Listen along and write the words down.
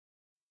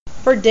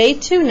For day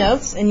 2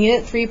 notes in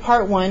Unit 3,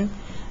 Part 1,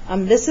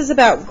 this is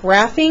about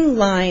graphing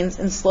lines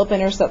in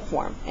slope-intercept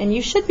form. And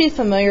you should be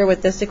familiar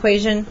with this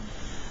equation.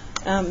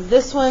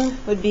 This one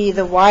would be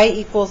the y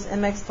equals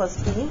mx plus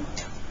b.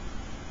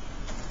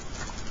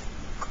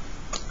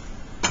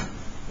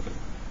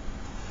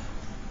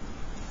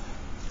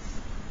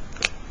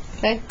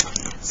 Okay.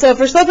 So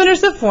for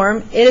slope-intercept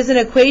form, it is an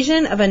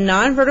equation of a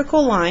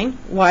non-vertical line,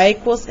 y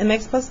equals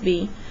mx plus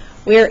b,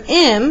 where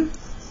m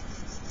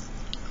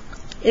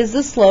is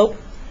the slope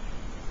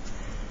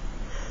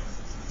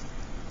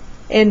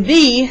and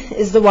b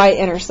is the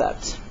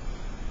y-intercept.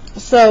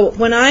 So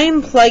when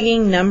I'm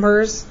plugging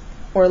numbers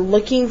or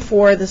looking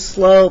for the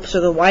slopes or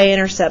the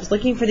y-intercepts,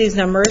 looking for these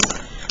numbers,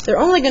 they're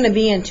only going to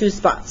be in 2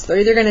 spots. They're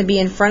either going to be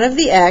in front of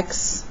the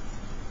x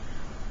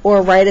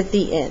or right at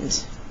the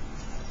end.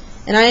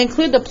 And I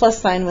include the plus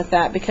sign with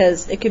that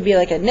because it could be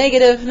like a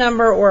negative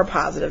number or a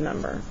positive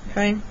number.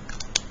 Okay?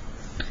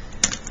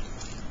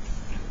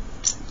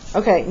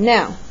 Okay,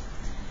 now,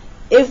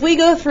 if we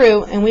go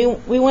through and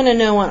we want to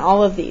know on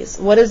all of these,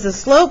 what is the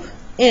slope,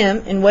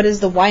 m, and what is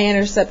the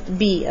y-intercept,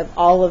 b, of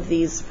all of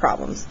these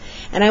problems.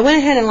 And I went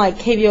ahead and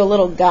gave you a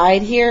little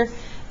guide here,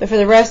 but for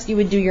the rest you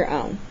would do your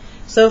own.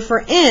 So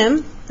for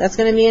m, that's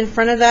going to be in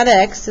front of that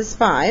x, is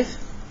 5.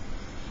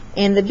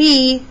 And the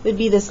b would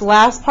be this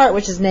last part,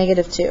 which is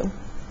negative 2.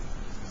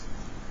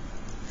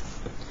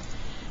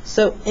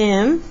 So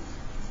m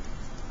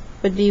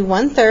would be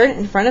 1/3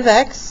 in front of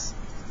x,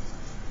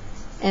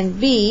 and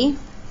b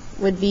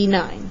would be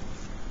 9.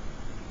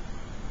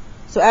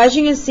 So as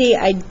you can see,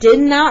 I did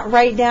not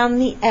write down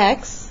the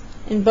x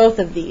in both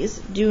of these.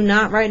 Do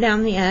not write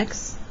down the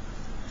x.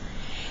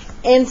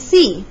 And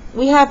c,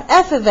 we have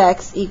f of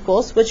x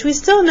equals, which we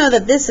still know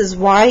that this is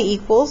y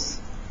equals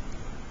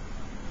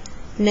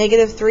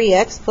negative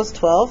 3x plus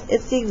 12.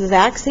 It's the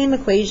exact same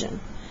equation.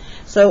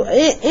 So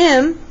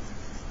m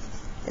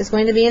is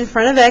going to be in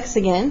front of x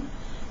again,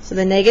 so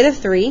the negative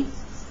 3,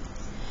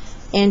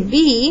 and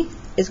b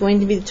is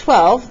going to be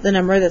 12, the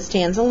number that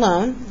stands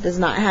alone, does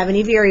not have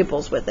any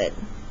variables with it.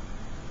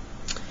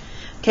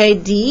 Okay,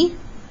 d.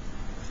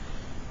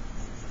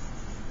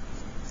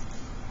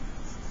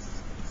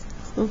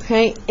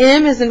 Okay,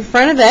 m is in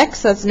front of x,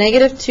 so that's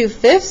negative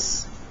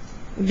 2/5.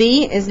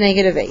 b is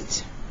negative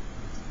 8.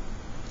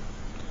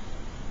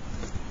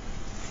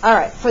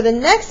 Alright, for the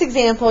next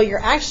example, you're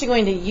actually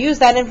going to use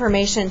that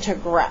information to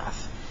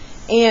graph.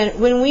 And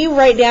when we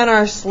write down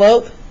our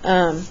slope,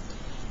 and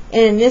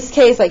in this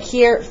case, like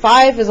here,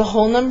 5 is a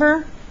whole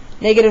number,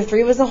 negative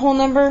 3 was a whole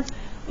number,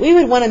 we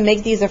would want to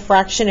make these a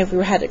fraction if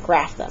we had to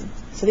graph them.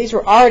 So these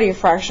were already a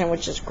fraction,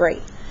 which is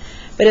great.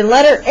 But in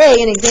letter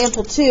A, in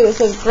example 2, it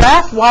says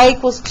graph y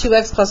equals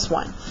 2x plus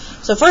 1.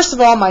 So first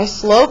of all, my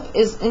slope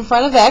is in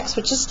front of x,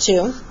 which is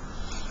 2.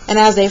 And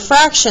as a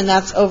fraction,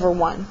 that's over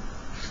 1.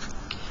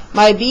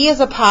 My b is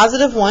a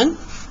positive 1.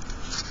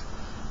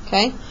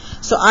 Okay,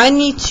 so I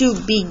need to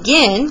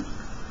begin,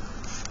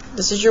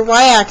 this is your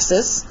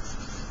y-axis,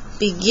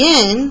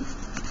 begin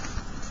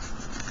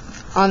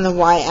on the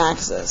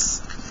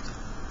y-axis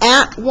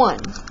at 1.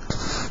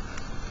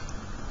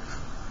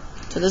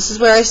 So this is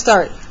where I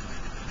started.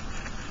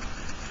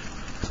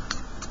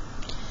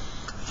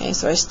 Okay,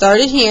 so I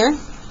started here,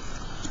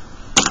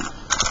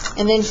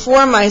 and then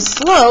for my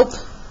slope,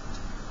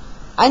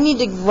 I need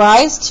to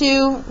rise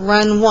to,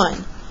 run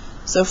 1.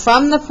 So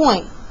from the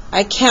point,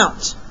 I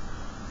count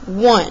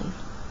 1,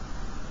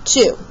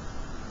 2,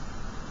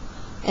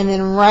 and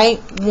then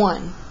write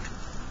 1.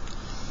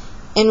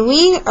 And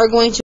we are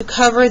going to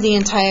cover the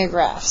entire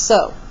graph.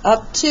 So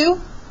up 2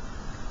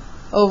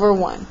 over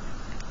 1.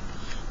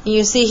 And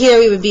you see here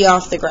we would be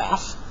off the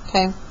graph.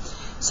 Okay.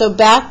 So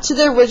back to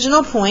the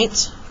original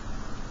point,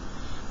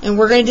 and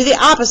we're going to do the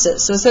opposite.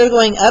 So instead of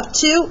going up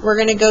 2, we're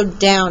going to go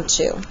down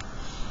 2.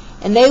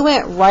 And they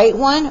went right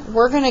 1,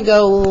 we're going to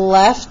go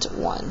left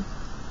 1.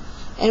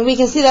 And we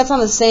can see that's on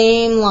the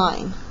same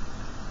line.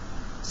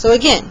 So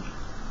again,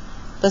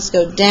 let's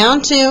go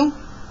down 2,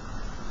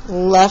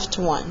 left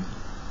 1.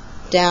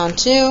 Down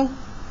 2,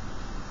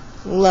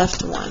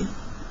 left 1.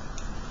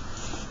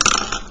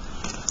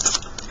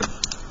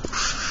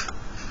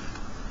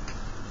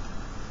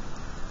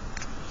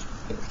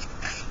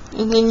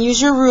 And then use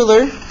your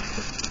ruler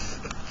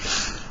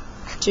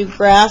to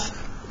graph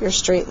your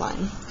straight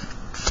line.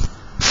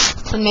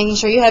 And making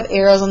sure you have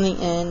arrows on the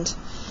end.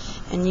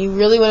 And you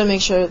really want to make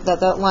sure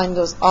that that line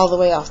goes all the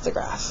way off the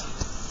graph.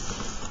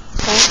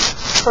 Okay?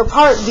 For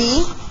part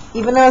B,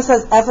 even though it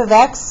says f of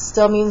x,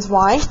 still means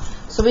y.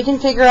 So we can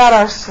figure out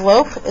our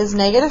slope is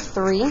negative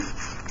 3,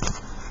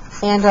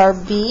 and our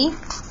b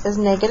is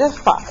negative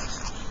 5.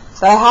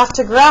 So I have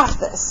to graph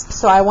this.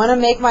 So I want to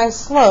make my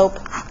slope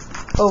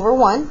over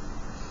 1.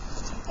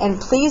 And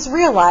please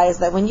realize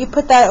that when you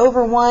put that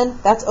over 1,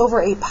 that's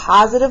over a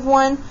positive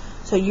 1.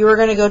 So you are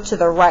going to go to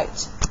the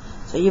right.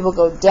 So you will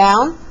go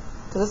down,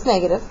 because it's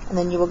negative, and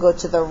then you will go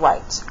to the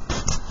right.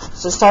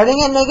 So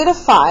starting at negative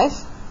 5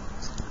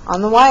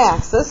 on the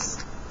y-axis,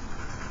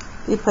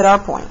 we put our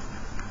point.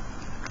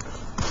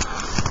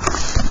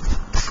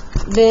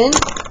 Then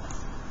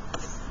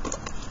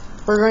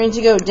we're going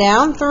to go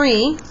down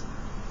 3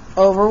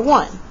 over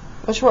 1,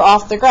 which we're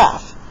off the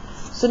graph.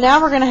 So now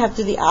we're going to have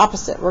to do the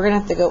opposite. We're going to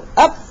have to go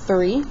up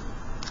 3,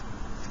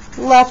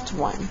 left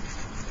 1.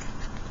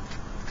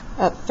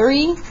 Up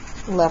 3,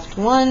 left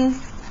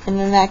 1, and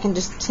then that can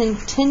just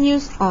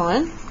continues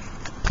on.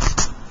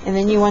 And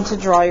then you want to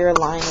draw your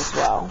line as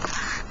well.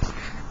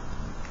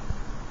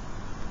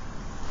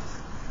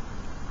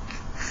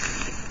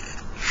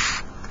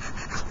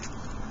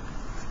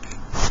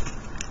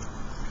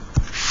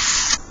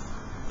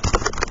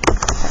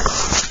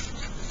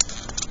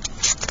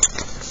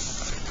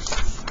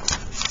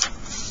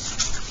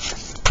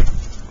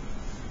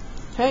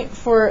 Okay,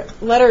 for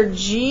letter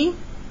C,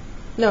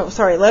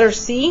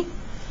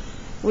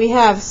 we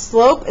have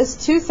slope is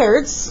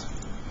 2/3.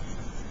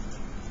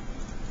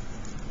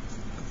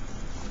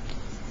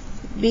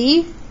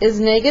 B is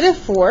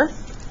 -4,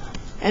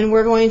 and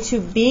we're going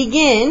to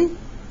begin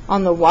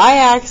on the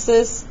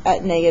y-axis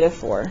at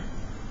 -4.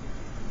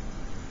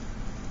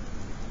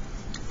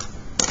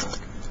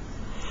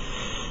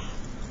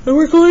 And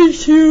we're going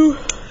to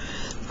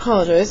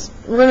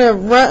We're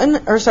going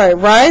to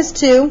rise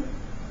 2,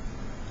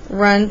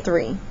 run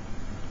 3.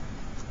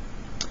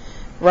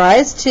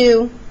 Rise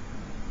 2,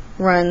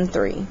 run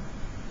 3.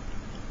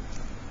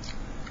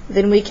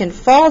 Then we can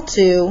fall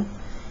 2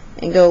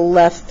 and go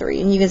left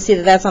 3. And you can see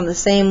that that's on the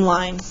same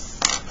line.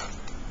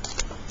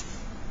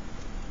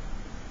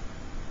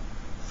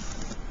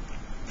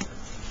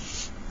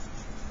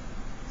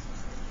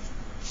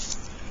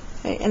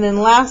 Okay, and then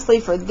lastly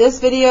for this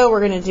video,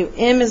 we're going to do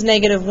M is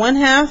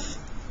 -1/2.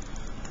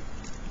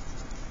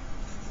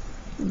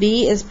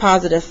 B is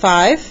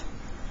 +5.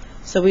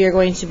 So we are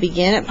going to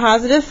begin at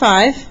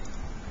 +5.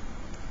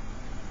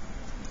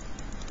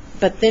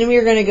 But then we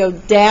are going to go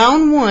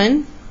down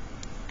 1,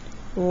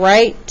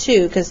 right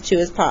 2, because 2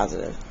 is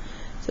positive.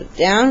 So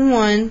down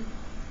 1,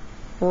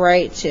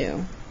 right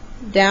 2.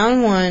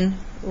 Down 1,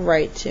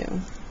 right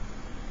 2.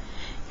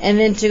 And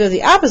then to go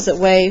the opposite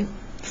way,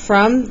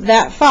 from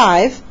that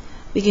 5,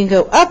 we can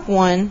go up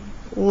 1,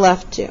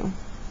 left 2.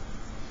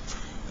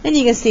 And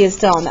you can see it's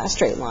still on that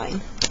straight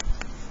line.